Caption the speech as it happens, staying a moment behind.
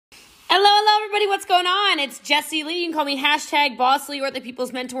what's going on? It's Jessie Lee. You can call me #Boss Lee or the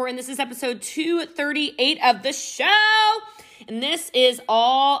People's Mentor. And this is episode 238 of the show. And this is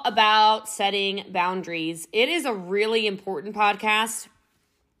all about setting boundaries. It is a really important podcast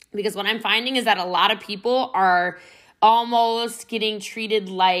because what I'm finding is that a lot of people are almost getting treated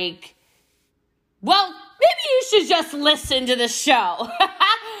like, well, maybe you should just listen to the show.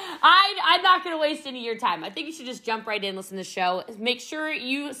 I'm not going to waste any of your time. I think you should just jump right in, listen to the show. Make sure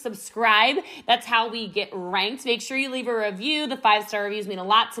you subscribe. That's how we get ranked. Make sure you leave a review. The 5-star reviews mean a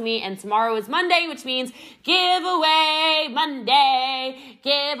lot to me. And tomorrow is Monday, which means giveaway Monday.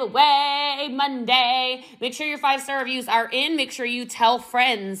 Giveaway Monday. Make sure your 5-star reviews are in. Make sure you tell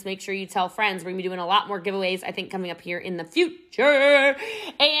friends. We're going to be doing a lot more giveaways, I think, coming up here in the future.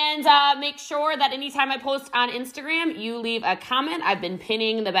 And make sure that anytime I post on Instagram, you leave a comment. I've been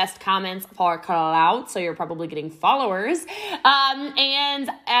pinning the best comments for clout, so you're probably getting followers. And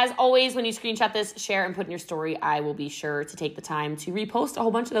as always, when you screenshot this, share and put in your story, I will be sure to take the time to repost a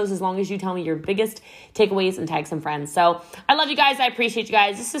whole bunch of those as long as you tell me your biggest takeaways and tag some friends. So I love you guys. I appreciate you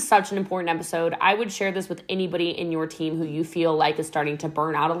guys. This is such an important episode. I would share this with anybody in your team who you feel like is starting to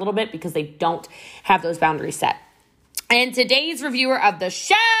burn out a little bit because they don't have those boundaries set. And today's reviewer of the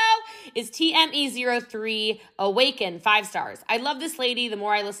show is TME03 Awaken, 5 stars. I love this lady. The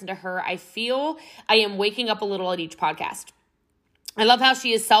more I listen to her, I feel I am waking up a little at each podcast. I love how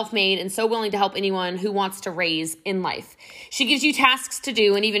she is self-made and so willing to help anyone who wants to raise in life. She gives you tasks to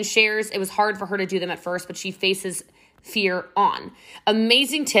do and even shares it was hard for her to do them at first, but she faces fear on.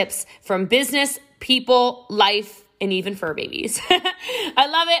 Amazing tips from business, people, life, and even fur babies. I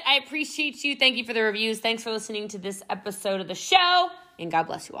love it. I appreciate you. Thank you for the reviews. Thanks for listening to this episode of the show, and God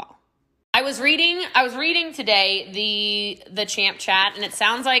bless you all. I was reading today the Champ Chat, and it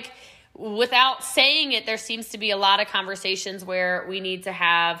sounds like without saying it, there seems to be a lot of conversations where we need to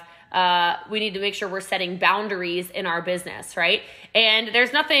make sure we're setting boundaries in our business, right? And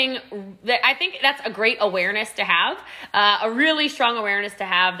there's nothing that I think that's a great awareness to have, a really strong awareness to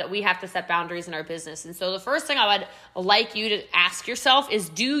have that we have to set boundaries in our business. And so the first thing I would like you to ask yourself is,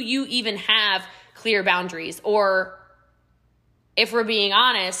 do you even have clear boundaries? Or if we're being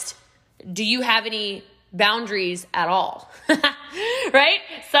honest, do you have any boundaries at all? Right?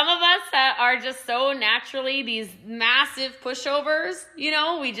 Some of us are just so naturally these massive pushovers,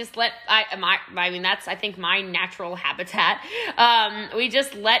 we just let, that's, I think, my natural habitat. We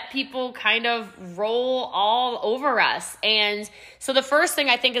just let people kind of roll all over us. And so the first thing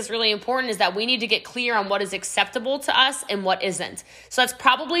I think is really important is that we need to get clear on what is acceptable to us and what isn't. So that's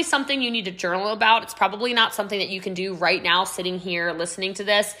probably something you need to journal about. It's probably not something that you can do right now sitting here listening to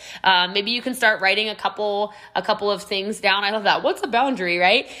this. Maybe you can start writing a couple of things down. I love that. What's a boundary,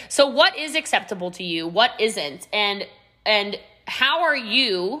 right? So what is acceptable to you? What isn't? And how are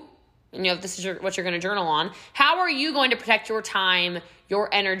you, if this is what you're going to journal on, how are you going to protect your time, your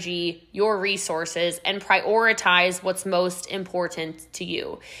energy, your resources, and prioritize what's most important to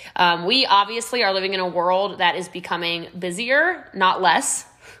you? We obviously are living in a world that is becoming busier, not less.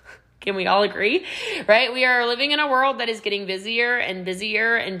 Can we all agree, right? We are living in a world that is getting busier and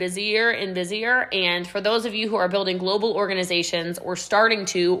busier and busier and busier. And for those of you who are building global organizations or starting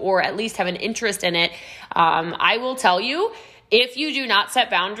to, or at least have an interest in it, I will tell you, if you do not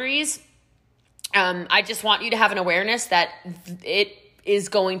set boundaries, I just want you to have an awareness that it is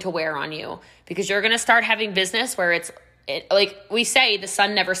going to wear on you, because you're going to start having business where like we say, the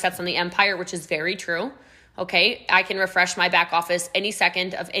sun never sets on the empire, which is very true. Okay, I can refresh my back office any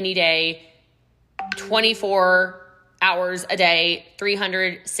second of any day, 24 hours a day,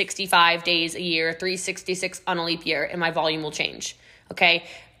 365 days a year, 366 on a leap year, and my volume will change. Okay,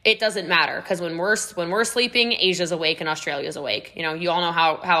 it doesn't matter, because when we're sleeping, Asia's awake and Australia's awake. You all know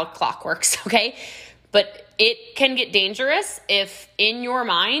how clock works. Okay, but it can get dangerous if in your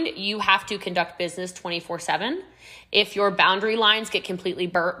mind you have to conduct business 24/7. If your boundary lines get completely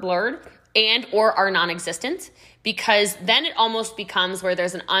blurred and or are non-existent, because then it almost becomes where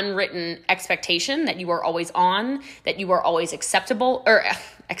there's an unwritten expectation that you are always on, that you are always accessible, and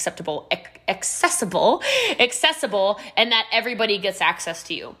that everybody gets access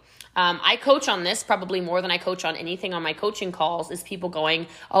to you. I coach on this probably more than I coach on anything on my coaching calls, is people going,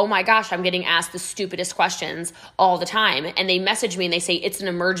 oh my gosh, I'm getting asked the stupidest questions all the time. And they message me and they say, it's an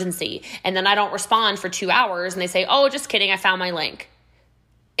emergency. And then I don't respond for 2 hours and they say, oh, just kidding, I found my link.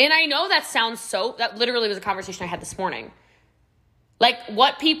 And I know that literally was a conversation I had this morning. Like,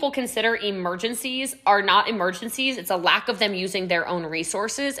 what people consider emergencies are not emergencies. It's a lack of them using their own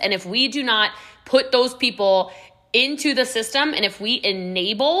resources. And if we do not put those people into the system, and if we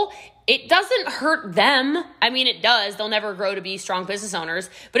enable it doesn't hurt them. I mean, it does. They'll never grow to be strong business owners,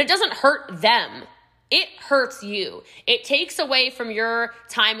 but it doesn't hurt them. It hurts you. It takes away from your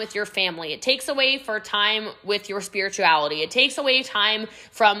time with your family. It takes away for time with your spirituality. It takes away time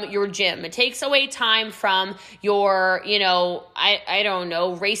from your gym. It takes away time from your, I don't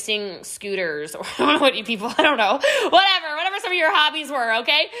know, racing scooters or I don't know what you people, I don't know, whatever some of your hobbies were,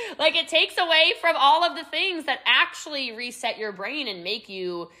 okay? Like it takes away from all of the things that actually reset your brain and make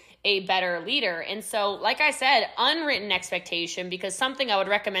you a better leader. And so, like I said, unwritten expectation, because something I would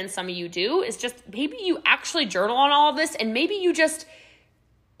recommend some of you do is just maybe you actually journal on all of this, and maybe you're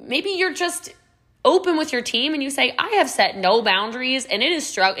just open with your team and you say, I have set no boundaries and it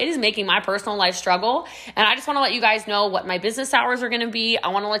is making my personal life struggle. And I just want to let you guys know what my business hours are going to be. I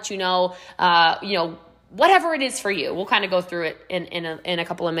want to let you know, whatever it is for you. We'll kind of go through it in a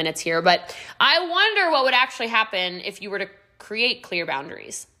couple of minutes here, but I wonder what would actually happen if you were to create clear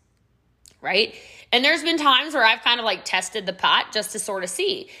boundaries. Right? And there's been times where I've kind of like tested the pot just to sort of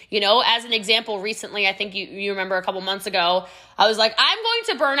see, as an example, recently, I think you remember a couple months ago, I was like, I'm going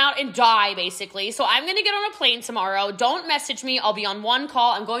to burn out and die basically. So I'm going to get on a plane tomorrow. Don't message me. I'll be on one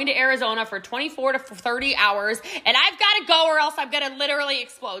call. I'm going to Arizona for 24 to 30 hours and I've got to go or else I'm going to literally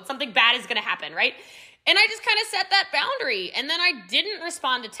explode. Something bad is going to happen. Right? And I just kind of set that boundary. And then I didn't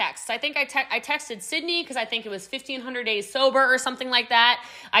respond to texts. I think I texted Sydney because I think it was 1,500 days sober or something like that.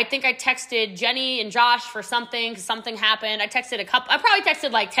 I think I texted Jenny and Josh for something because something happened. I probably texted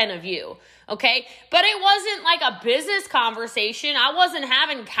like 10 of you. Okay. But it wasn't like a business conversation. I wasn't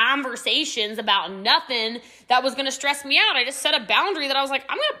having conversations about nothing that was going to stress me out. I just set a boundary that I was like,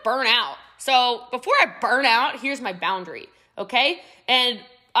 I'm going to burn out. So before I burn out, here's my boundary. Okay. And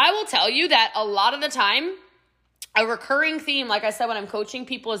I will tell you that a lot of the time, a recurring theme, like I said, when I'm coaching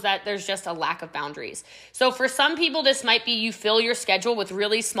people, is that there's just a lack of boundaries. So for some people, this might be you fill your schedule with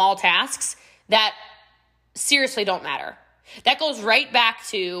really small tasks that seriously don't matter. That goes right back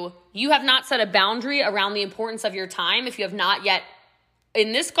to you have not set a boundary around the importance of your time if you have not yet,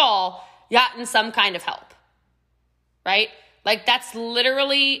 in this call, gotten some kind of help, right? Like that's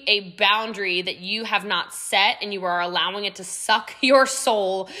literally a boundary that you have not set and you are allowing it to suck your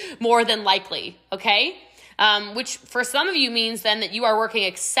soul more than likely, okay? Which for some of you means then that you are working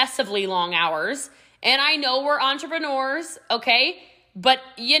excessively long hours. And I know we're entrepreneurs, okay? But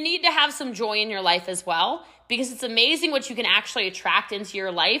you need to have some joy in your life as well, because it's amazing what you can actually attract into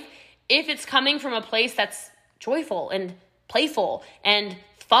your life if it's coming from a place that's joyful and playful and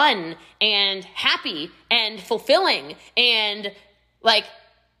fun and happy and fulfilling and like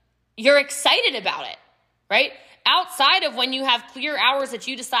you're excited about it, right? Outside of when you have clear hours that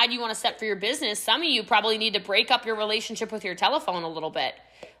you decide you want to set for your business, some of you probably need to break up your relationship with your telephone a little bit,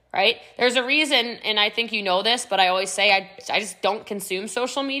 right? There's a reason, and I think you know this, but I always say I just don't consume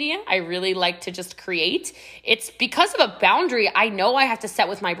social media. I really like to just create. It's because of a boundary I know I have to set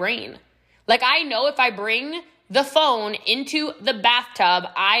with my brain. Like I know if I bring the phone into the bathtub,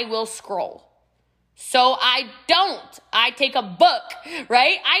 I will scroll. So I don't. I take a book,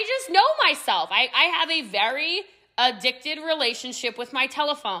 right? I just know myself. I have a very addicted relationship with my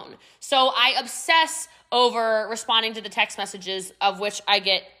telephone. So I obsess over responding to the text messages of which I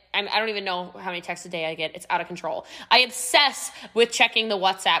get. I don't even know how many texts a day I get. It's out of control. I obsess with checking the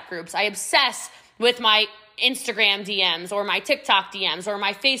WhatsApp groups. I obsess with my Instagram DMs or my TikTok DMs or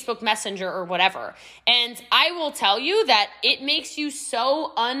my Facebook Messenger or whatever. And I will tell you that it makes you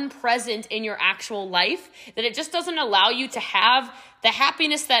so unpresent in your actual life that it just doesn't allow you to have the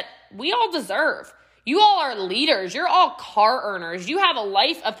happiness that we all deserve. You all are leaders. You're all car earners. You have a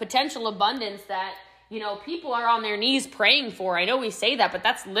life of potential abundance that, people are on their knees praying for. I know we say that, but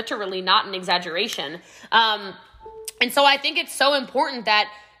that's literally not an exaggeration. And so I think it's so important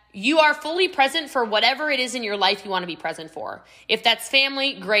that you are fully present for whatever it is in your life you want to be present for. If that's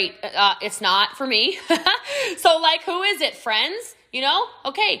family, great. It's not for me. So like, who is it? Friends?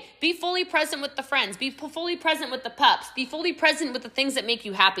 Okay, be fully present with the friends. Be fully present with the pups. Be fully present with the things that make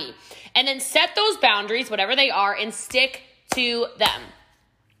you happy. And then set those boundaries, whatever they are, and stick to them.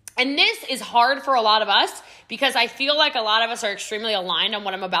 And this is hard for a lot of us because I feel like a lot of us are extremely aligned on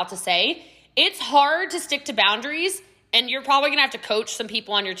what I'm about to say. It's hard to stick to boundaries. And you're probably going to have to coach some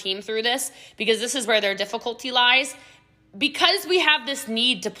people on your team through this because this is where their difficulty lies. Because we have this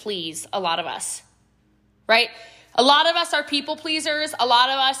need to please, a lot of us, right? A lot of us are people pleasers. A lot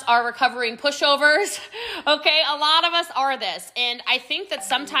of us are recovering pushovers. Okay, a lot of us are this. And I think that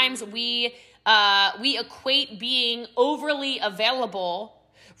sometimes we equate being overly available,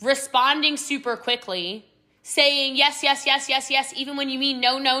 responding super quickly, saying yes, yes, yes, yes, yes, even when you mean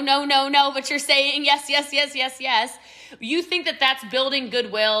no, no, no, no, no, but you're saying yes, yes, yes, yes, yes, You think that that's building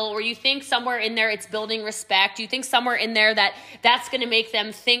goodwill, or you think somewhere in there it's building respect. You think somewhere in there that that's going to make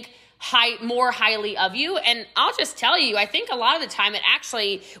them think more highly of you. And I'll just tell you, I think a lot of the time it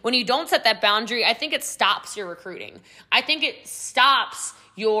actually, when you don't set that boundary, I think it stops your recruiting. I think it stops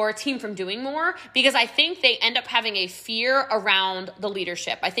your team from doing more, because I think they end up having a fear around the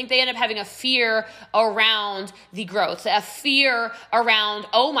leadership. I think they end up having a fear around the growth, a fear around,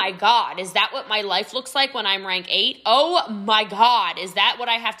 oh my God, is that what my life looks like when I'm rank 8? Oh my God, is that what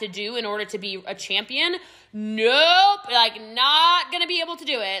I have to do in order to be a champion? Nope, like not gonna be able to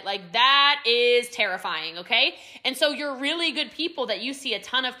do it. Like that is terrifying, okay? And so you're really good people that you see a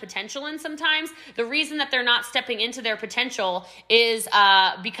ton of potential in sometimes. The reason that they're not stepping into their potential is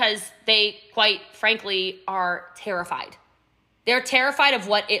because they, quite frankly, are terrified. They're terrified of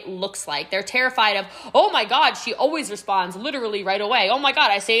what it looks like. They're terrified of, oh my God, she always responds literally right away. Oh my God,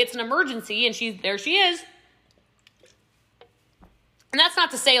 I say it's an emergency and there she is. And that's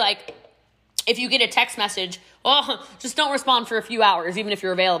not to say like, if you get a text message, oh, just don't respond for a few hours, even if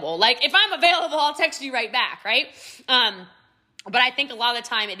you're available. Like if I'm available, I'll text you right back, right? But I think a lot of the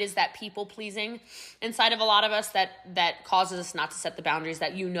time it is that people pleasing inside of a lot of us that causes us not to set the boundaries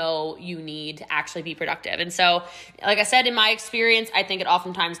that you need to actually be productive. And so, like I said, in my experience, I think it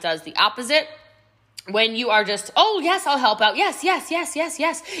oftentimes does the opposite. When you are just, oh, yes, I'll help out. Yes, yes, yes, yes,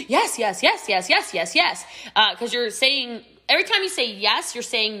 yes, yes, yes, yes, yes, yes, yes, yes. Because you're saying, every time you say yes, you're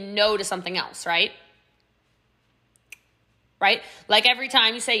saying no to something else, right? Right? Like every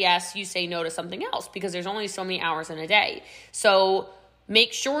time you say yes, you say no to something else, because there's only so many hours in a day. So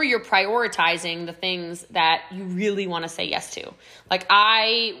make sure you're prioritizing the things that you really want to say yes to. Like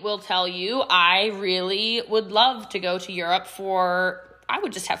I will tell you, I really would love to go to Europe I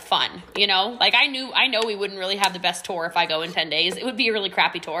would just have fun, you know? Like I know we wouldn't really have the best tour if I go in 10 days. It would be a really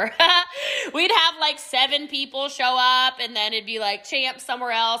crappy tour. We'd have like 7 people show up, and then it'd be like champs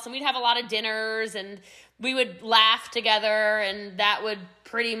somewhere else, and we'd have a lot of dinners, and we would laugh together, and that would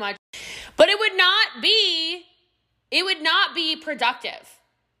pretty much, but it would not be productive.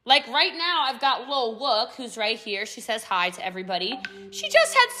 Like right now, I've got Lil Wook, who's right here. She says hi to everybody. She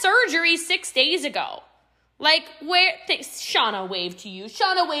just had surgery 6 days ago. Like, Shauna waved to you.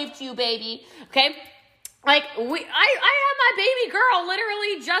 Shauna waved to you, baby. Okay? Like, I had my baby girl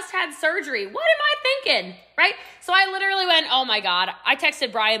literally just had surgery. What am I thinking? Right? So I literally went, oh my God. I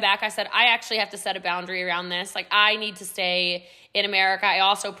texted Brian back. I said, I actually have to set a boundary around this. Like, I need to stay in America. I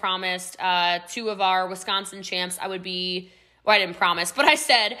also promised 2 of our Wisconsin champs I would be, well, I didn't promise, but I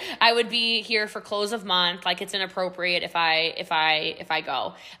said I would be here for close of month. Like it's inappropriate if I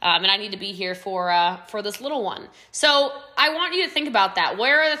go, and I need to be here for this little one. So I want you to think about that.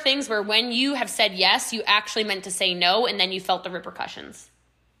 Where are the things where when you have said yes, you actually meant to say no, and then you felt the repercussions,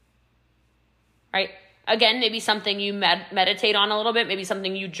 right? Again, maybe something you meditate on a little bit, maybe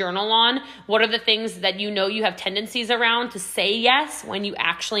something you journal on. What are the things that you know you have tendencies around to say yes when you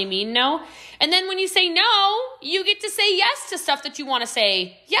actually mean no? And then when you say no, you get to say yes to stuff that you want to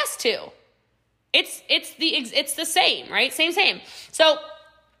say yes to. It's the same, right? Same. So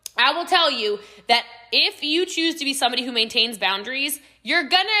I will tell you that if you choose to be somebody who maintains boundaries, you're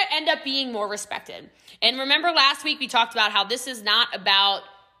going to end up being more respected. And remember last week we talked about how this is not about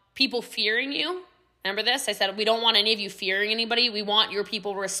people fearing you. Remember this? I said, we don't want any of you fearing anybody. We want your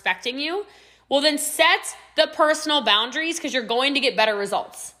people respecting you. Well, then set the personal boundaries, because you're going to get better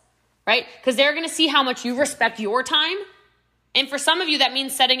results, right? Because they're going to see how much you respect your time. And for some of you, that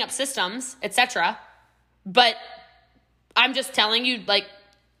means setting up systems, etc. But I'm just telling you, like,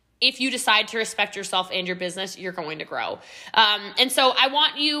 if you decide to respect yourself and your business, you're going to grow. And so I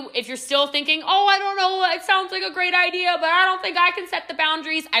want you, if you're still thinking, oh, I don't know, it sounds like a great idea, but I don't think I can set the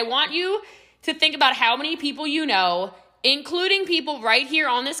boundaries. I want you to think about how many people you know, including people right here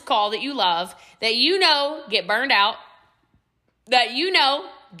on this call that you love, that you know get burned out, that you know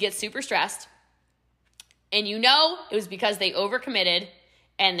get super stressed, and you know it was because they overcommitted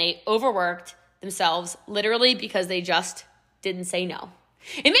and they overworked themselves, literally because they just didn't say no.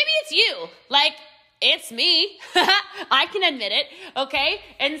 And maybe it's you, like, it's me. I can admit it, okay?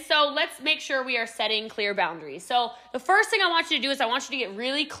 And so let's make sure we are setting clear boundaries. So the first thing I want you to do is I want you to get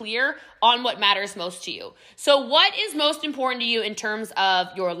really clear on what matters most to you. So what is most important to you in terms of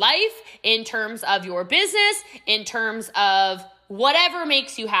your life, in terms of your business, in terms of whatever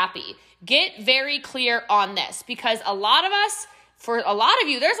makes you happy? Get very clear on this, because a lot of us for a lot of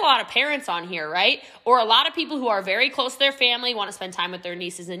you, there's a lot of parents on here, right? Or a lot of people who are very close to their family, want to spend time with their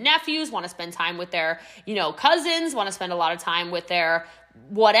nieces and nephews, want to spend time with their, cousins, want to spend a lot of time with their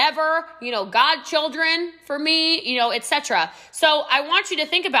whatever, godchildren for me, etc. So I want you to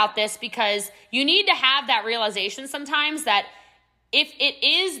think about this, because you need to have that realization sometimes that if it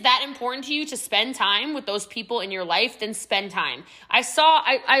is that important to you to spend time with those people in your life, then spend time.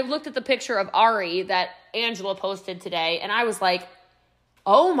 I looked at the picture of Ari that Angela posted today, and I was like,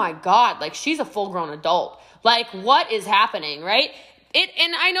 oh my God, like she's a full-grown adult. Like, what is happening, right?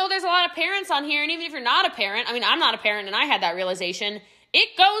 And I know there's a lot of parents on here, and even if you're not a parent, I mean, I'm not a parent and I had that realization,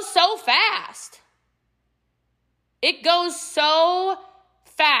 it goes so fast. It goes so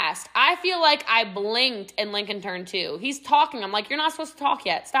fast. I feel like I blinked and Lincoln turned 2. He's talking. I'm like, you're not supposed to talk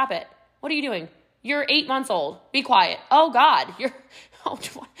yet. Stop it. What are you doing? You're 8 months old. Be quiet. Oh God,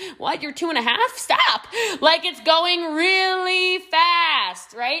 what? You're 2.5? Stop. Like, it's going really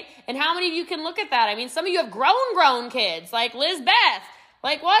fast, right? And how many of you can look at that? I mean, some of you have grown kids, like Liz Beth.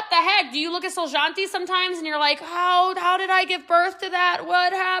 Like, what the heck? Do you look at Soljanti sometimes and you're like, how did I give birth to that?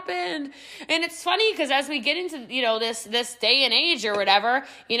 What happened? And it's funny because as we get into, this day and age or whatever,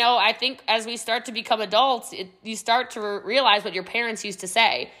 I think as we start to become adults, you start to realize what your parents used to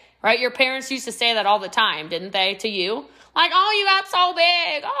say, right? Your parents used to say that all the time, didn't they, to you? Like, oh, you got so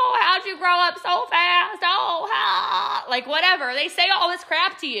big. Oh, how'd you grow up so fast? Oh, like whatever. They say all this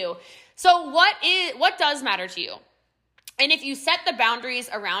crap to you. So what does matter to you? And if you set the boundaries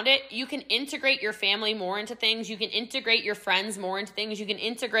around it, you can integrate your family more into things. You can integrate your friends more into things. You can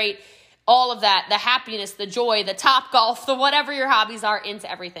integrate all of that, the happiness, the joy, the Topgolf, the whatever your hobbies are, into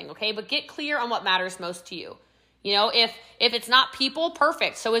everything, okay? But get clear on what matters most to you. If it's not people,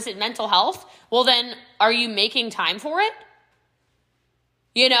 perfect. So is it mental health? Well, then are you making time for it?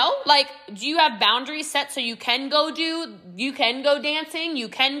 Like, do you have boundaries set so you can go dancing, you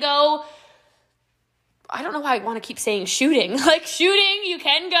can go, I don't know why I want to keep saying shooting, like shooting, you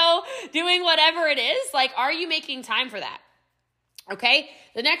can go doing whatever it is. Like, are you making time for that? Okay.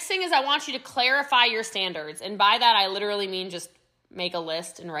 The next thing is I want you to clarify your standards. And by that, I literally mean just make a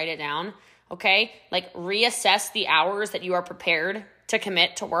list and write it down. Okay. Like, reassess the hours that you are prepared to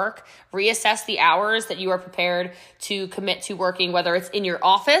commit to work. Reassess the hours that you are prepared to commit to working, whether it's in your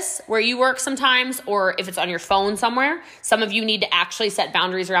office where you work sometimes, or if it's on your phone somewhere. Some of you need to actually set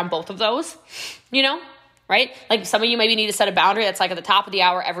boundaries around both of those, right? Like, some of you maybe need to set a boundary that's like at the top of the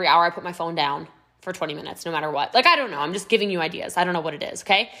hour, every hour I put my phone down for 20 minutes, no matter what. Like, I don't know. I'm just giving you ideas. I don't know what it is.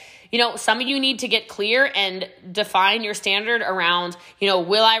 Okay. Some of you need to get clear and define your standard around,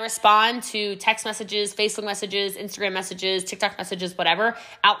 will I respond to text messages, Facebook messages, Instagram messages, TikTok messages, whatever,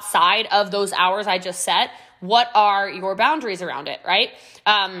 outside of those hours I just set? What are your boundaries around it, right?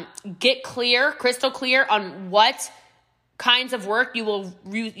 Get clear, crystal clear on what kinds of work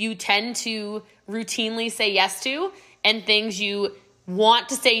you tend to routinely say yes to, and things you want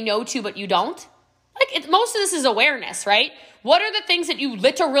to say no to, but you don't. Like, most of this is awareness, right? What are the things that you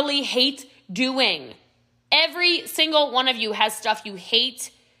literally hate doing? Every single one of you has stuff you hate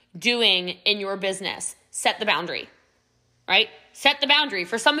doing in your business. Set the boundary, right? Set the boundary.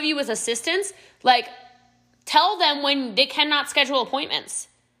 For some of you as assistants, like, tell them when they cannot schedule appointments.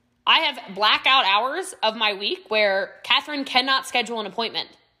 I have blackout hours of my week where Catherine cannot schedule an appointment,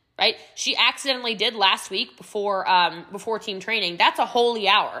 right? She accidentally did last week before team training. That's a holy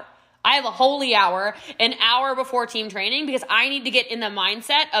hour. I have a holy hour, an hour before team training, because I need to get in the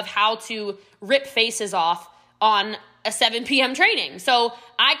mindset of how to rip faces off on a 7 p.m. training. So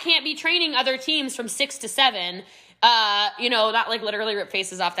I can't be training other teams from 6 to 7, not like literally rip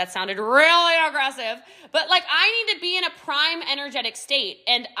faces off. That sounded really aggressive. But like, I need to be in a prime energetic state,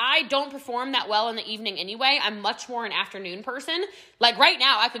 and I don't perform that well in the evening anyway. I'm much more an afternoon person. Like, right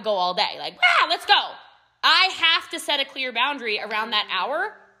now I could go all day. Like, let's go. I have to set a clear boundary around that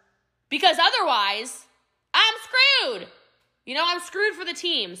hour, because otherwise I'm screwed. I'm screwed for the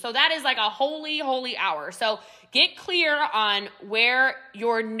team. So that is like a holy, holy hour. So get clear on where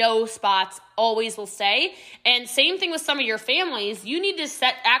your no spots always will stay. And same thing with some of your families. You need to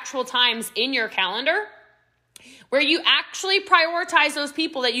set actual times in your calendar where you actually prioritize those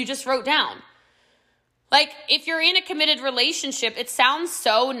people that you just wrote down. Like, if you're in a committed relationship, it sounds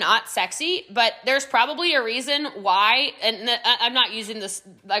so not sexy, but there's probably a reason why, and I'm not using this,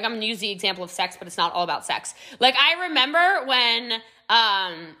 like, I'm going to use the example of sex, but it's not all about sex. Like, I remember when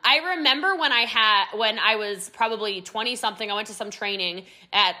I remember when I was probably 20 something, I went to some training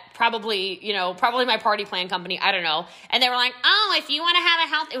at probably my party plan company. I don't know. And they were like, oh, if you want to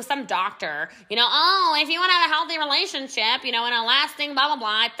have it was some doctor, if you want to have a healthy relationship, and a lasting blah, blah,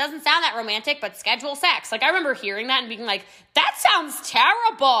 blah, it doesn't sound that romantic, but schedule sex. Like, I remember hearing that and being like, that sounds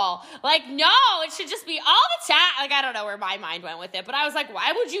terrible. Like, no, it should just be all the time. Like, I don't know where my mind went with it, but I was like,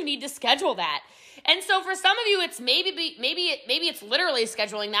 why would you need to schedule that? And so for some of you, it's maybe it's literally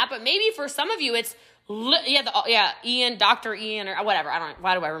scheduling that, but maybe for some of you, it's Dr. Ian or whatever.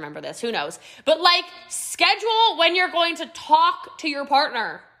 Why do I remember this? Who knows? But like, schedule when you're going to talk to your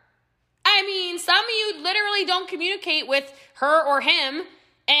partner. I mean, some of you literally don't communicate with her or him,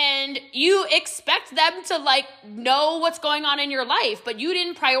 and you expect them to like know what's going on in your life, but you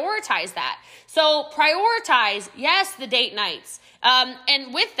didn't prioritize that. So prioritize, yes, the date nights.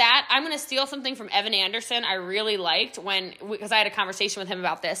 And with that, I'm going to steal something from Evan Anderson I really liked because I had a conversation with him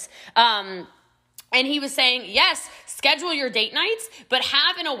about this. And he was saying, yes, schedule your date nights, but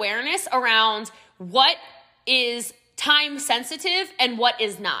have an awareness around what is time sensitive and what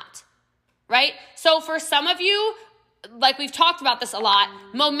is not, right? So for some of you, like we've talked about this a lot,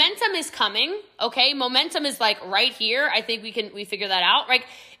 momentum is coming, okay? Momentum is like right here. I think we figure that out. Like,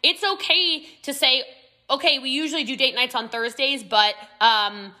 it's okay to say, okay, we usually do date nights on Thursdays, but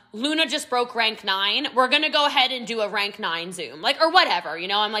Luna just broke rank 9. We're going to go ahead and do a rank 9 Zoom, like, or whatever,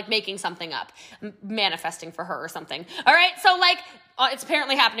 I'm like making something up, manifesting for her or something. All right. So like, it's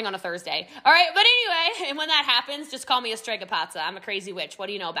apparently happening on a Thursday. All right. But anyway, and when that happens, just call me a Stregapazza. I'm a crazy witch. What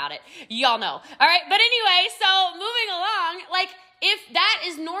do you know about it? Y'all know. All right. But anyway, so moving along, like, if that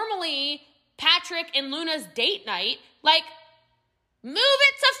is normally Patrick and Luna's date night, like, move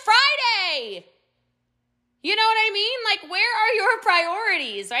it to Friday. You know what I mean? Like, where are your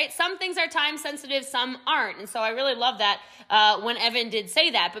priorities, right? Some things are time sensitive, some aren't. And so I really love that when Evan did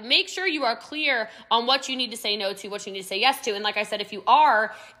say that. But make sure you are clear on what you need to say no to, what you need to say yes to. And like I said, if you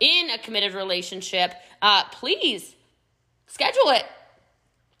are in a committed relationship, please schedule it.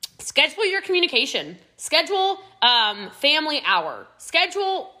 Schedule your communication. Schedule family hour.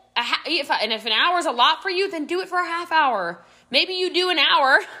 Schedule, if an hour is a lot for you, then do it for a half hour. Maybe you do an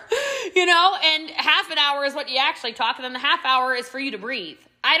hour, and half an hour is what you actually talk, and then the half hour is for you to breathe.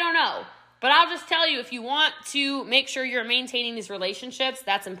 I don't know. But I'll just tell you, if you want to make sure you're maintaining these relationships,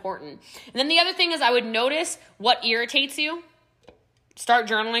 that's important. And then the other thing is, I would notice what irritates you. Start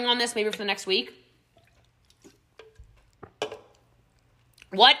journaling on this maybe for the next week.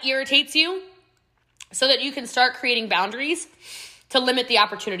 What irritates you so that you can start creating boundaries to limit the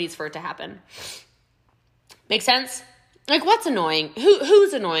opportunities for it to happen. Make sense? Like, what's annoying?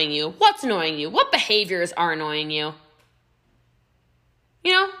 Who's annoying you? What's annoying you? What behaviors are annoying you?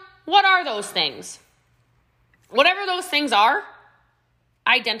 What are those things? Whatever those things are,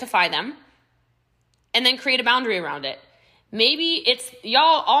 identify them and then create a boundary around it. Maybe it's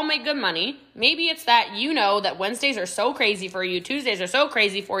y'all all make good money. Maybe it's that that Wednesdays are so crazy for you, Tuesdays are so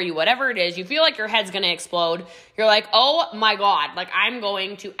crazy for you, whatever it is, you feel like your head's going to explode. You're like, oh my God, like I'm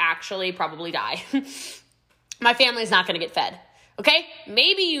going to actually probably die. My family's not going to get fed. Okay?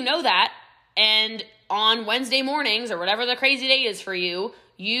 Maybe you know that, and on Wednesday mornings or whatever the crazy day is for you,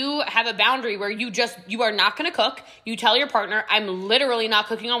 you have a boundary where you are not going to cook. You tell your partner, I'm literally not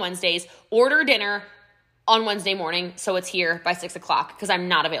cooking on Wednesdays. Order dinner on Wednesday morning so it's here by 6 o'clock because I'm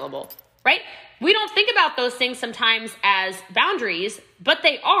not available, right? We don't think about those things sometimes as boundaries, but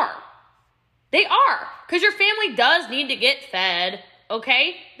they are. They are, because your family does need to get fed.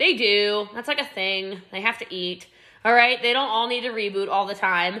 Okay, they do. That's like a thing. They have to eat. All right, they don't all need to reboot all the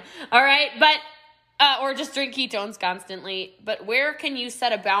time. All right, but or just drink ketones constantly. But where can you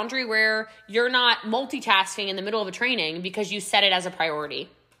set a boundary where you're not multitasking in the middle of a training because you set it as a priority,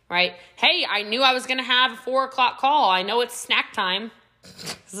 right? Hey, I knew I was going to have a 4 o'clock call. I know it's snack time.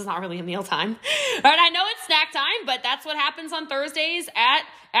 This is not really a meal time. All right, I know it's snack time, but that's what happens on Thursdays at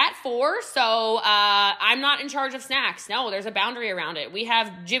 4. So I'm not in charge of snacks. No, there's a boundary around it. We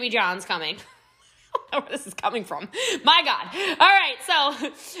have Jimmy John's coming. I don't know where this is coming from. My God. All right, so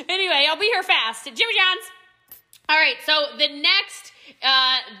anyway, I'll be here fast. Jimmy John's. All right, so the next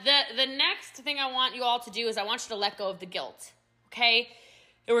thing I want you all to do is I want you to let go of the guilt, okay?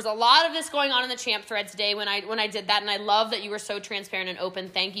 There was a lot of this going on in the champ thread today when I did that, and I love that you were so transparent and open.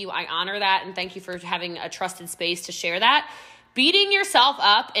 Thank you. I honor that, and thank you for having a trusted space to share that. Beating yourself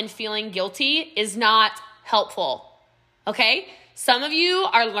up and feeling guilty is not helpful, okay? Some of you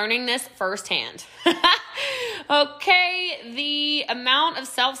are learning this firsthand. Okay, the amount of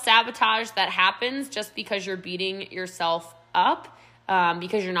self-sabotage that happens just because you're beating yourself up,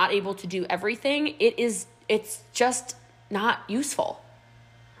 because you're not able to do everything, it's just not useful.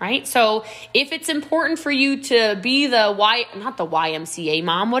 Right? So if it's important for you to be not the YMCA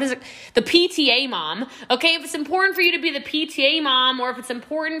mom, what is it? The PTA mom. Okay. If it's important for you to be the PTA mom, or if it's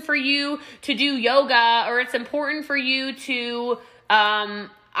important for you to do yoga, or it's important for you to,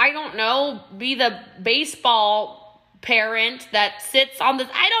 I don't know, be the baseball parent that sits on the,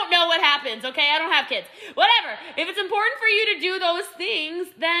 I don't know what happens. Okay. I don't have kids, whatever. If it's important for you to do those things,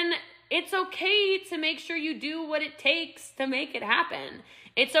 then it's okay to make sure you do what it takes to make it happen.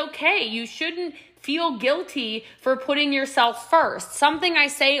 It's okay. You shouldn't feel guilty for putting yourself first. Something I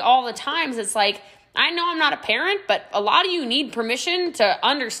say all the time is it's like, I know I'm not a parent, but a lot of you need permission to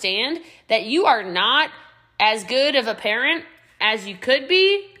understand that you are not as good of a parent as you could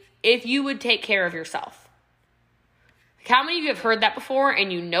be if you would take care of yourself. How many of you have heard that before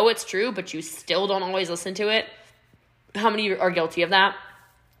and you know it's true, but you still don't always listen to it? How many of you are guilty of that?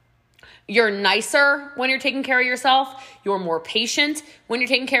 You're nicer when you're taking care of yourself. You're more patient when you're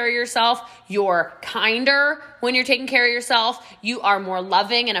taking care of yourself. You're kinder when you're taking care of yourself. You are more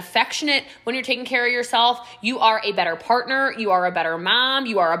loving and affectionate when you're taking care of yourself. You are a better partner. You are a better mom.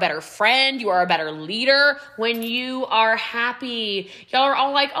 You are a better friend. You are a better leader when you are happy. Y'all are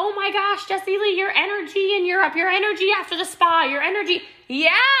all like, oh my gosh, Jessie Lee, your energy in Europe, your energy after the spa, your energy. Yeah.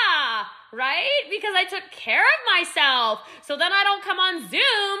 Right? Because I took care of myself. So then I don't come on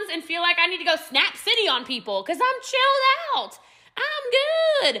Zooms and feel like I need to go snap city on people because I'm chilled out.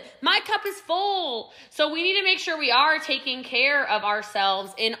 I'm good. My cup is full. So we need to make sure we are taking care of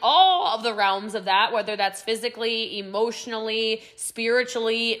ourselves in all of the realms of that, whether that's physically, emotionally,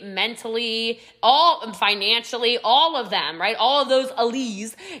 spiritually, mentally, financially, all of them, right? All of those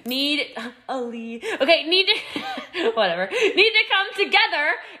need to come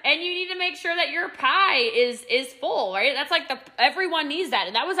together, and you need to make sure that your pie is full, right? That's like everyone needs that.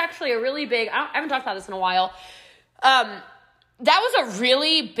 And that was actually a really big, I haven't talked about this in a while. That was a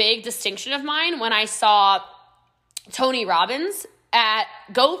really big distinction of mine when I saw Tony Robbins at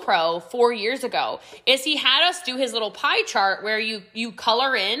GoPro 4 years ago, is he had us do his little pie chart where you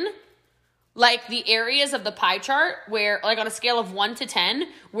color in like the areas of the pie chart where, like on a scale of 1 to 10,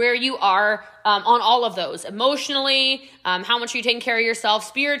 where you are on all of those. Emotionally, how much are you taking care of yourself?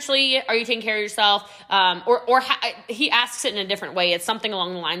 Spiritually, are you taking care of yourself? He asks it in a different way. It's something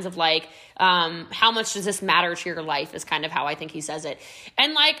along the lines of like, how much does this matter to your life is kind of how I think he says it.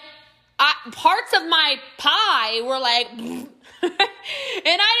 And like, parts of my pie were like, and I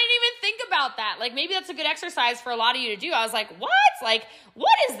didn't even think about that. Like, maybe that's a good exercise for a lot of you to do. I was like, what? Like,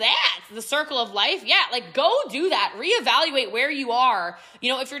 what is that? The circle of life? Yeah, like, go do that. Reevaluate where you are.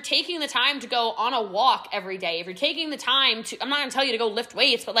 You know, if you're taking the time to go on a walk every day, if you're taking the time to, I'm not going to tell you to go lift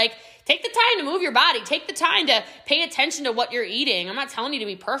weights, but like, take the time to move your body. Take the time to pay attention to what you're eating. I'm not telling you to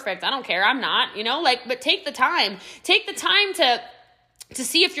be perfect. I don't care. I'm not, but take the time. Take the time to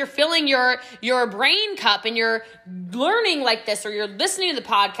see if you're filling your brain cup and you're learning like this, or you're listening to the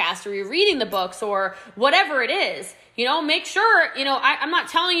podcast, or you're reading the books, or whatever it is. Make sure, I'm not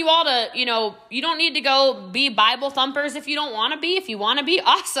telling you all to, you don't need to go be Bible thumpers if you don't want to be. If you want to be,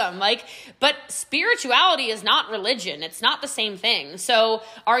 awesome. But spirituality is not religion. It's not the same thing. So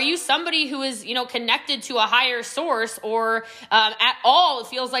are you somebody who is, connected to a higher source, or at all it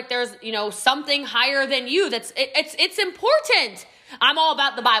feels like there's, something higher than you it's important. I'm all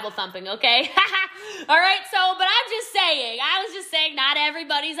about the Bible thumping, okay? All right, but I was just saying not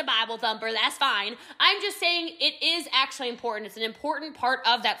everybody's a Bible thumper. That's fine. I'm just saying it is actually important. It's an important part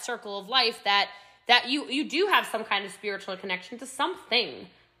of that circle of life that you do have some kind of spiritual connection to something,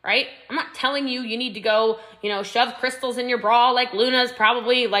 right? I'm not telling you need to go, shove crystals in your bra like Luna's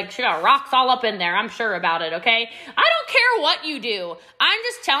probably, like, she got rocks all up in there. I'm sure about it, okay? I don't care what you do. I'm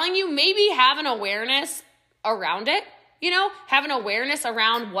just telling you, maybe have an awareness around it. Have an awareness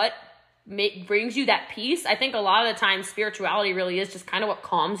around what brings you that peace. I think a lot of the time spirituality really is just kind of what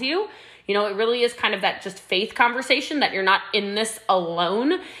calms you. It really is kind of that just faith conversation that you're not in this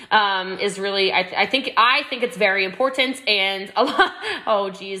alone, is really, I think it's very important. And a lot, oh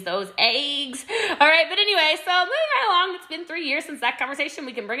geez, those eggs. All right. But anyway, so moving right along, it's been 3 years since that conversation.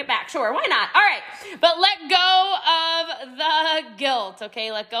 We can bring it back. Sure. Why not? All right. But let go of the guilt.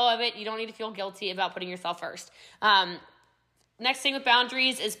 Okay. Let go of it. You don't need to feel guilty about putting yourself first. Next thing with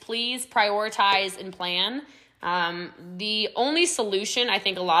boundaries is please prioritize and plan. The only solution I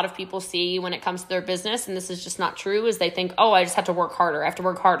think a lot of people see when it comes to their business, and this is just not true, is they think, oh, I just have to work harder. I have to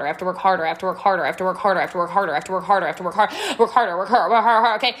work harder. I have to work harder. I have to work harder. I have to work harder. I have to work harder. I have to work harder. I have to work harder. Work harder. Work harder. Work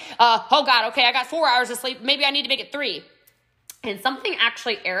harder. Okay. Oh God. Okay. I got 4 hours of sleep. Maybe I need to make it 3. And something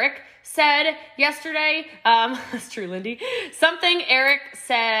actually Eric said yesterday, that's true, Lindy. Something Eric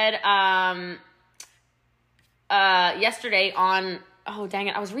said, yesterday on, oh, dang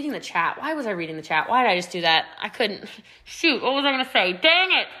it, I was reading the chat. Why was I reading the chat? Why did I just do that? I couldn't. Shoot, what was I going to say?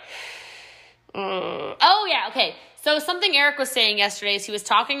 Dang it. Oh, yeah, okay. So something Eric was saying yesterday is he was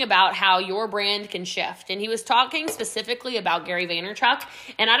talking about how your brand can shift. And he was talking specifically about Gary Vaynerchuk.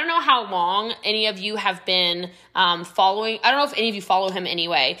 And I don't know how long any of you have been following. I don't know if any of you follow him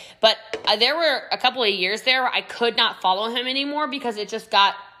anyway. But there were a couple of years there where I could not follow him anymore because it just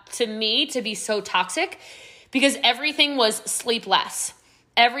got to me to be so toxic. Because everything was sleep less.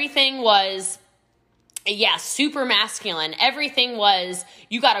 Everything was, super masculine. Everything was,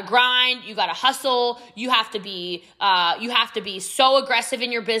 you gotta grind, you gotta hustle, you have to be so aggressive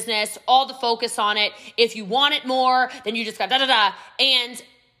in your business, all the focus on it. If you want it more, then you just got da-da-da. And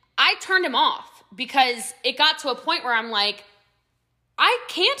I turned him off because it got to a point where I'm like, I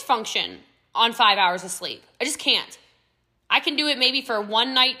can't function on 5 hours of sleep. I just can't. I can do it maybe for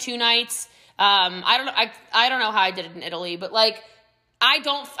 1 night, 2 nights. I don't know how I did it in Italy, but like,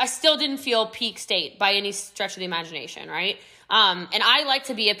 I still didn't feel peak state by any stretch of the imagination, right? And I like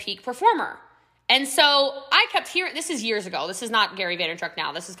to be a peak performer. And so I kept hearing, this is years ago. This is not Gary Vaynerchuk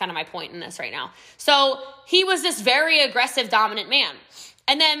now. This is kind of my point in this right now. So he was this very aggressive, dominant man.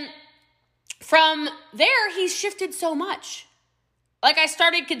 And then from there, he's shifted so much. Like I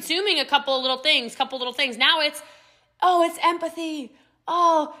started consuming a couple little things. Now it's empathy.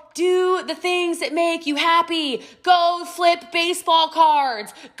 Oh, do the things that make you happy. Go flip baseball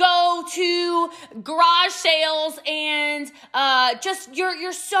cards. Go to garage sales and just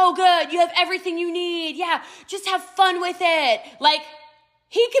you're so good. You have everything you need. Yeah, just have fun with it. Like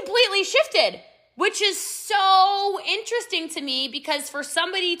he completely shifted, which is so interesting to me because for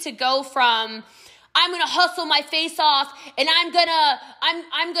somebody to go from I'm going to hustle my face off and I'm going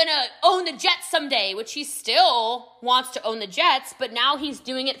to own the Jets someday, which he still wants to own the Jets, but now he's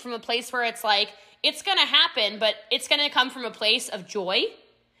doing it from a place where it's like, it's going to happen, but it's going to come from a place of joy.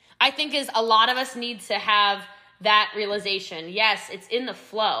 I think is a lot of us need to have that realization. Yes, it's in the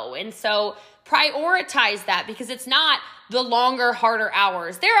flow. And so prioritize that because it's not the longer, harder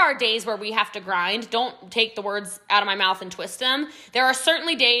hours. There are days where we have to grind. Don't take the words out of my mouth and twist them. There are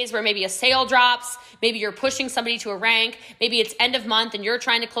certainly days where maybe a sale drops, maybe you're pushing somebody to a rank, maybe it's end of month and you're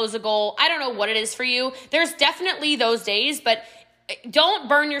trying to close a goal. I don't know what it is for you. There's definitely those days, but don't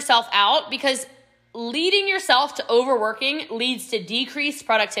burn yourself out because leading yourself to overworking leads to decreased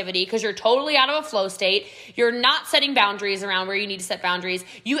productivity because you're totally out of a flow state. You're not setting boundaries around where you need to set boundaries.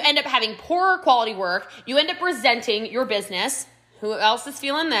 You end up having poorer quality work. You end up resenting your business. Who else is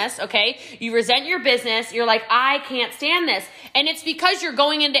feeling this? Okay. You resent your business. You're like, I can't stand this. And it's because you're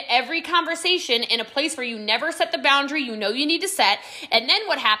going into every conversation in a place where you never set the boundary you know you need to set. And then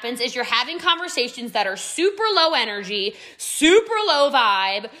what happens is you're having conversations that are super low energy, super low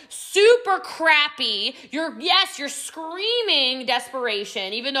vibe, super crappy. You're screaming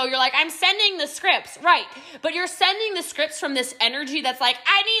desperation, even though you're like, I'm sending the scripts. Right. But you're sending the scripts from this energy that's like,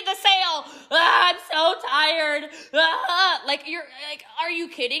 I need the sale. I'm so tired. Like, are you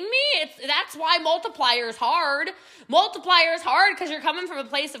kidding me? That's why multiplier is hard. Multiplier is hard because you're coming from a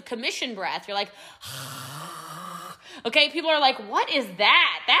place of commission breath. You're like, okay, people are like, what is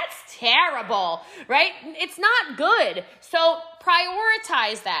that? That's terrible, right? It's not good. So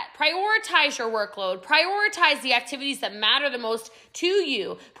prioritize that. Prioritize your workload. Prioritize the activities that matter the most to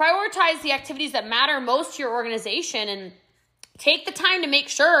you. Prioritize the activities that matter most to your organization and take the time to make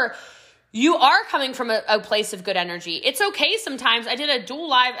sure you are coming from a place of good energy. It's okay sometimes. I did a dual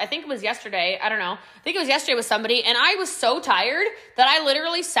live, I think it was yesterday. I don't know. I think it was yesterday with somebody. And I was so tired that I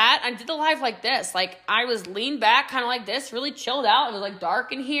literally sat and did the live like this. Like I was leaned back kind of like this, really chilled out. It was like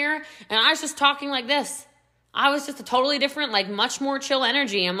dark in here. And I was just talking like this. I was just a totally different, like much more chill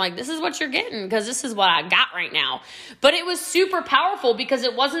energy. I'm like, this is what you're getting because this is what I got right now. But it was super powerful because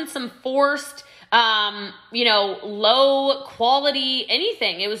it wasn't some forced low quality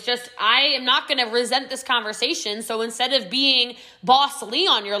anything. It was just, I am not going to resent this conversation. So instead of being Boss Lee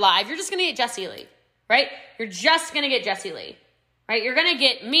on your live, you're just going to get Jessie Lee, right? You're just going to get Jessie Lee, right? You're going to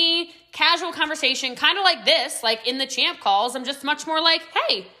get me, casual conversation, kind of like this, like in the champ calls. I'm just much more like,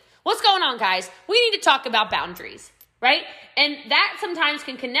 hey, what's going on, guys? We need to talk about boundaries, right? And that sometimes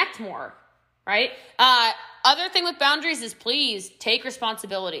can connect more, right? Other thing with boundaries is please take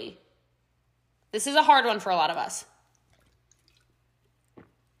responsibility. This is a hard one for a lot of us.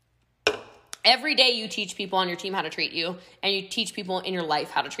 Every day you teach people on your team how to treat you, and you teach people in your life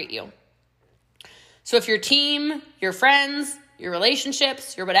how to treat you. So if your team, your friends, your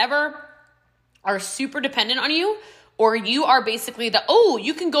relationships, your whatever are super dependent on you, or you are basically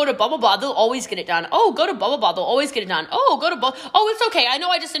you can go to blah, blah, blah, they'll always get it done. Oh, go to blah, blah, blah, they'll always get it done. Oh, it's okay. I know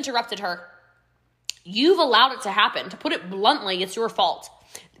I just interrupted her. You've allowed it to happen. To put it bluntly, it's your fault.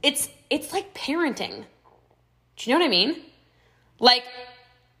 It's like parenting. Do you know what I mean? Like,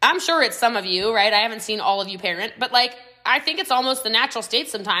 I'm sure it's some of you, right? I haven't seen all of you parent, but like, I think it's almost the natural state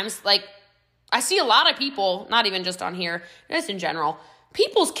sometimes. Like, I see a lot of people, not even just on here, just in general,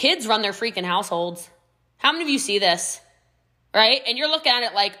 people's kids run their freaking households. How many of you see this? Right? And you're looking at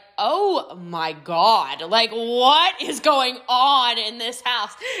it like, oh my God, like what is going on in this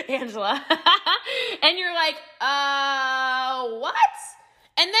house, Angela? And you're like, what?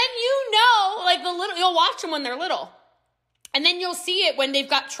 And then like you'll watch them when they're little. And then you'll see it when they've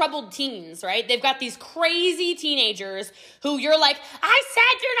got troubled teens, right? They've got these crazy teenagers who you're like, I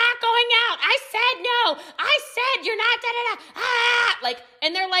said you're not going out. I said no. I said you're not da-da-da. Ah! Like,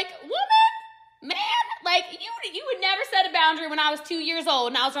 and they're like, woman, man, like you would never set a boundary when I was 2 years old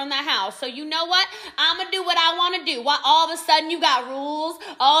and I was running that house. So you know what? I'm going to do what I want to do. Why all of a sudden you got rules?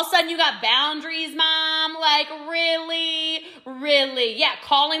 All of a sudden you got boundaries, Mom? Like, really? Really? Yeah,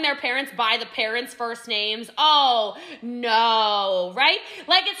 calling their parents by the parents' first names. Oh, no, right?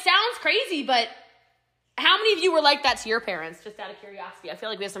 Like, it sounds crazy, but how many of you were like that to your parents? Just out of curiosity. I feel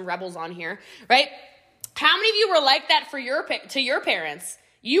like we have some rebels on here, right? How many of you were like that to your parents?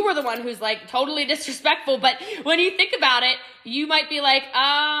 You were the one who's like totally disrespectful, but when you think about it, you might be like,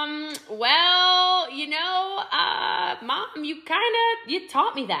 well, Mom, you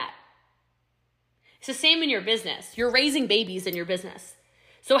taught me that. It's the same in your business. You're raising babies in your business.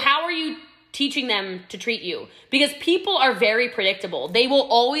 So how are you teaching them to treat you? Because people are very predictable. They will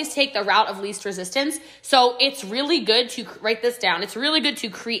always take the route of least resistance. So it's really good to write this down. It's really good to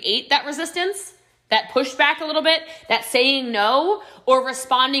create that resistance, that pushback a little bit, that saying no, or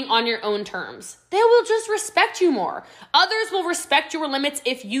responding on your own terms. They will just respect you more. Others will respect your limits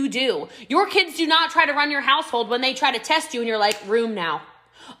if you do. Your kids do not try to run your household when they try to test you and you're like, room now.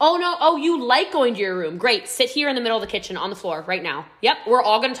 Oh no, oh, you like going to your room. Great, sit here in the middle of the kitchen on the floor right now. Yep, we're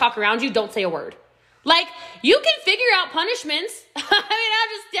all gonna talk around you, don't say a word. Like, you can figure out punishments. I mean, I'm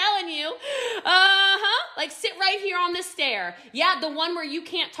just telling you. Like, sit right here on this stair. Yeah, the one where you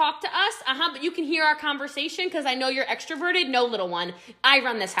can't talk to us. But you can hear our conversation because I know you're extroverted. No, little one. I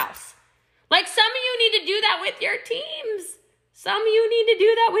run this house. Like, some of you need to do that with your teams. Some of you need to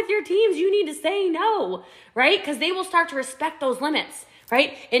do that with your teams. You need to say no, right? Because they will start to respect those limits.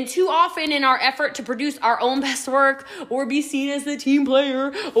 Right? And too often in our effort to produce our own best work or be seen as the team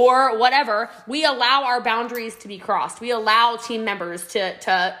player or whatever, we allow our boundaries to be crossed. We allow team members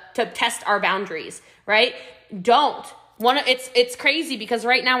to test our boundaries, right? Don't. It's crazy because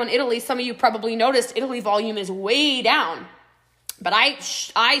right now in Italy, some of you probably noticed Italy volume is way down. But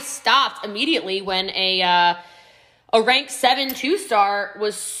I stopped immediately when a rank 7 2-star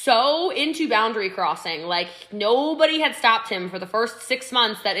was so into boundary crossing. Like, nobody had stopped him for the first 6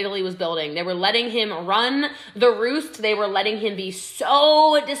 months that Italy was building. They were letting him run the roost. They were letting him be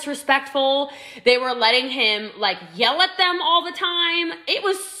so disrespectful. They were letting him, like, yell at them all the time. It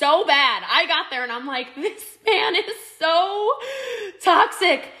was so bad. I got there and I'm like, this man is so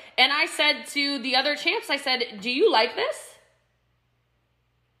toxic. And I said to the other champs, I said, do you like this?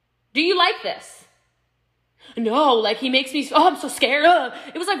 Do you like this? No, like he makes me, I'm so scared.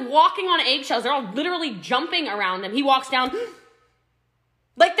 It was like walking on eggshells. They're all literally jumping around him. He walks down.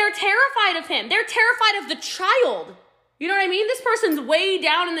 Like they're terrified of him. They're terrified of the child. You know what I mean? This person's way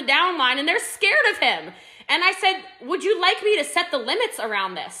down in the down line and they're scared of him. And I said, would you like me to set the limits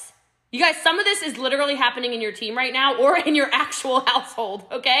around this? You guys, some of this is literally happening in your team right now or in your actual household,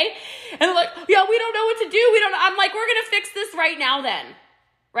 okay? And they're like, yeah, we don't know what to do. I'm like, we're going to fix this right now then.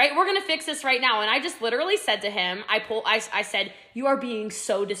 Right? We're going to fix this right now. And I just literally said to him, I said, you are being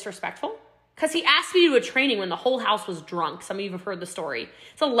so disrespectful. Because he asked me to do a training when the whole house was drunk. Some of you have heard the story.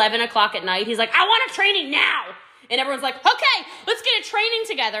 It's 11 o'clock at night. He's like, I want a training now. And everyone's like, okay, let's get a training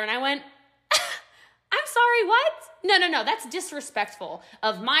together. And I went, I'm sorry, what? No. That's disrespectful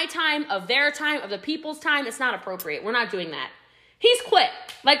of my time, of their time, of the people's time. It's not appropriate. We're not doing that. He's quit.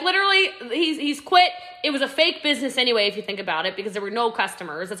 Like literally, he's quit. It was a fake business anyway, if you think about it, because there were no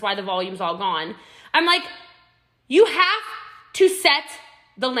customers. That's why the volume's all gone. I'm like, you have to set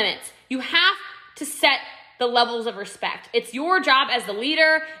the limits. You have to set the levels of respect. It's your job as the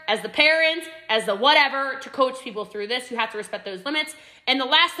leader, as the parent, as the whatever, to coach people through this. You have to respect those limits. And the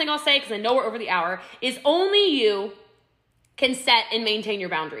last thing I'll say, because I know we're over the hour, is only you can set and maintain your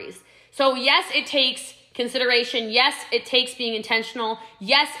boundaries. So yes, it takes consideration. Yes, it takes being intentional.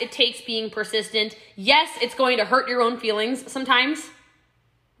 Yes, it takes being persistent. Yes, it's going to hurt your own feelings sometimes,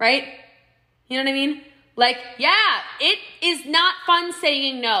 right? You know what I mean? Like, yeah, it is not fun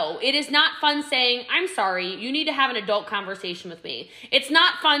saying no. It is not fun saying, I'm sorry, you need to have an adult conversation with me. It's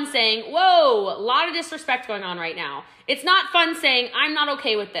not fun saying, whoa, a lot of disrespect going on right now. It's not fun saying, I'm not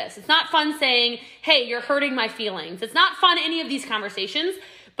okay with this. It's not fun saying, hey, you're hurting my feelings. It's not fun, any of these conversations.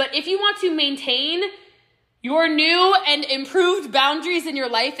 But if you want to maintain your new and improved boundaries in your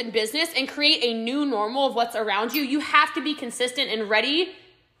life and business and create a new normal of what's around you, you have to be consistent and ready.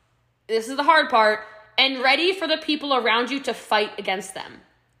 This is the hard part. And ready for the people around you to fight against them,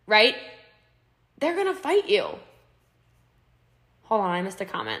 right? They're going to fight you. Hold on, I missed a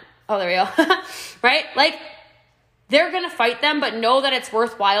comment. Oh, there we go. Right? Like, they're going to fight them, but know that it's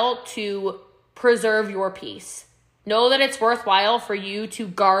worthwhile to preserve your peace. Know that it's worthwhile for you to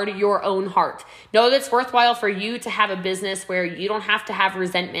guard your own heart. Know that it's worthwhile for you to have a business where you don't have to have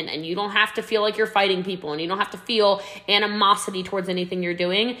resentment and you don't have to feel like you're fighting people and you don't have to feel animosity towards anything you're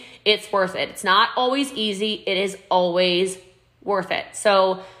doing. It's worth it. It's not always easy. It is always worth it.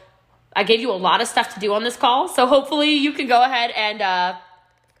 So I gave you a lot of stuff to do on this call. So hopefully you can go ahead and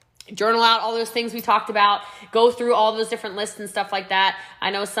journal out all those things we talked about, go through all those different lists and stuff like that. I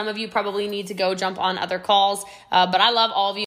know some of you probably need to go jump on other calls, but I love all of you.